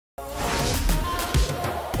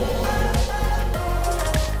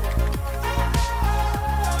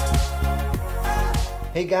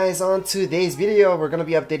Hey guys, on today's video, we're going to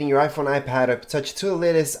be updating your iPhone, iPad, or Touch to the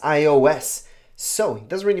latest iOS. So, it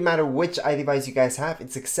doesn't really matter which iDevice you guys have,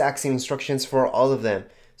 it's exact same instructions for all of them.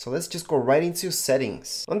 So let's just go right into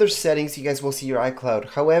settings. Under settings, you guys will see your iCloud.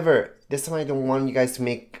 However, this time I don't want you guys to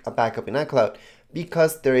make a backup in iCloud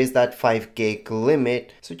because there is that 5 gig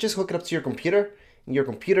limit. So just hook it up to your computer. In your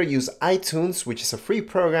computer, use iTunes, which is a free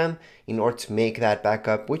program, in order to make that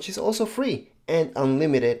backup, which is also free and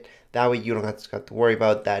unlimited. That way you don't have to worry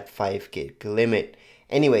about that 5 gig limit.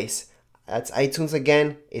 Anyways, that's iTunes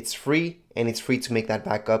again. It's free and it's free to make that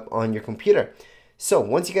backup on your computer. So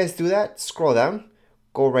once you guys do that, scroll down,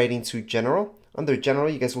 go right into General. Under General,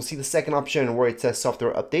 you guys will see the second option where it says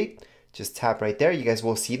Software Update. Just tap right there. You guys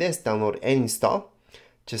will see this, download and install.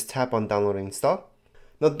 Just tap on download and install.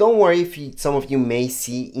 Now don't worry if some of you may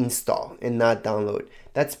see install and not download.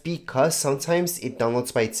 That's because sometimes it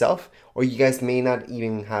downloads by itself, or you guys may not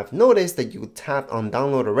even have noticed that you tapped on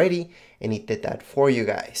download already and it did that for you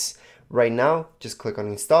guys. Right now, just click on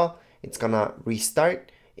install. It's gonna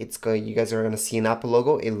restart. You guys are gonna see an Apple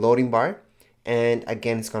logo, a loading bar, and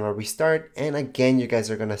again it's gonna restart, and again you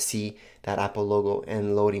guys are gonna see that Apple logo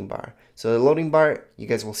and loading bar. So the loading bar, you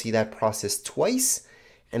guys will see that process twice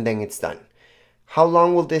and then it's done. How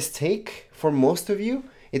long will this take? For most of you,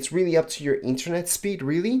 it's really up to your internet speed,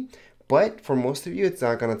 really. But for most of you, it's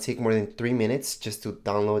not gonna take more than 3 minutes just to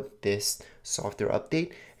download this software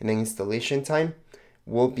update. And then installation time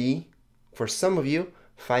will be, for some of you,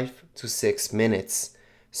 5 to 6 minutes.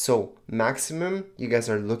 So maximum, you guys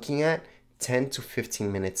are looking at 10 to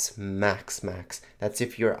 15 minutes max. That's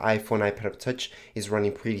if your iPhone, iPad Touch is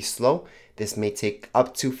running pretty slow. This may take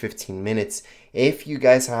up to 15 minutes. If you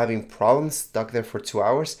guys are having problems, stuck there for 2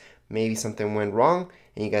 hours, maybe something went wrong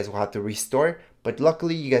and you guys will have to restore. But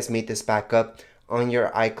luckily you guys made this backup on your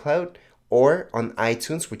iCloud or on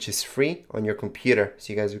iTunes, which is free on your computer.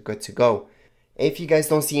 So you guys are good to go. If you guys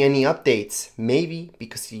don't see any updates, maybe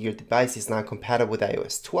because your device is not compatible with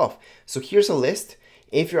iOS 12. So here's a list.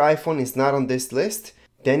 If your iPhone is not on this list,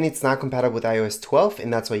 then it's not compatible with iOS 12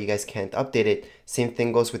 and that's why you guys can't update it. Same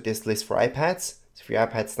thing goes with this list for iPads. So if your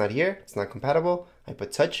iPad's not here, it's not compatible.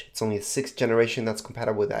 iPod Touch, it's only the 6th generation that's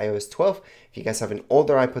compatible with iOS 12. If you guys have an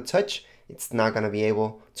older iPod Touch, it's not going to be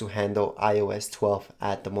able to handle iOS 12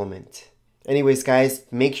 at the moment. Anyways guys,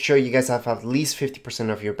 make sure you guys have at least 50%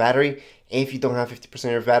 of your battery. If you don't have 50%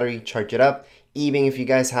 of your battery, charge it up. Even if you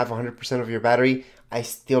guys have 100% of your battery, I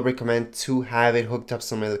still recommend to have it hooked up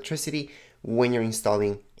some electricity when you're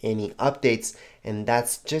installing any updates. And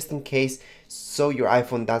that's just in case so your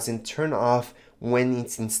iPhone doesn't turn off when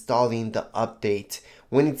it's installing the update.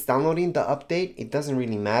 When it's downloading the update, it doesn't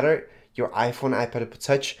really matter. Your iPhone, iPad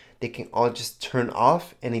Touch, they can all just turn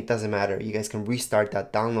off and it doesn't matter. You guys can restart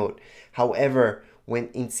that download. However, when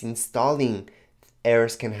it's installing,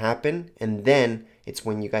 errors can happen and then it's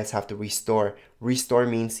when you guys have to restore. Restore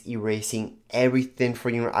means erasing everything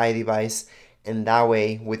from your iDevice, and that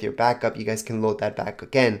way with your backup you guys can load that back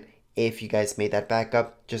again if you guys made that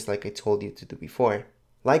backup just like I told you to do before.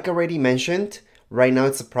 Like already mentioned, right now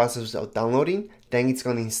it's the process of downloading, then it's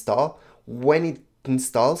going to install. When it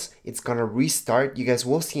installs, it's going to restart. You guys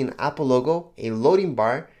will see an Apple logo, a loading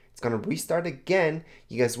bar. It's going to restart again.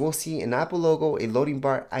 You guys will see an Apple logo, a loading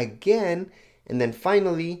bar again, and then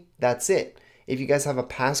finally that's it. If you guys have a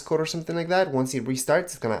passcode or something like that, once it restarts,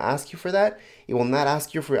 it's going to ask you for that. It will not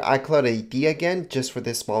ask you for your iCloud ID again, just for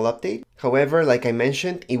this small update. However, like I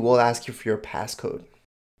mentioned, it will ask you for your passcode.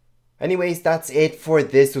 Anyways, that's it for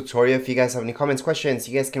this tutorial. If you guys have any comments, questions,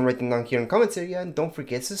 you guys can write them down here in the comments area. And don't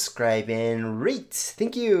forget to subscribe and rate.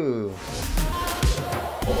 Thank you.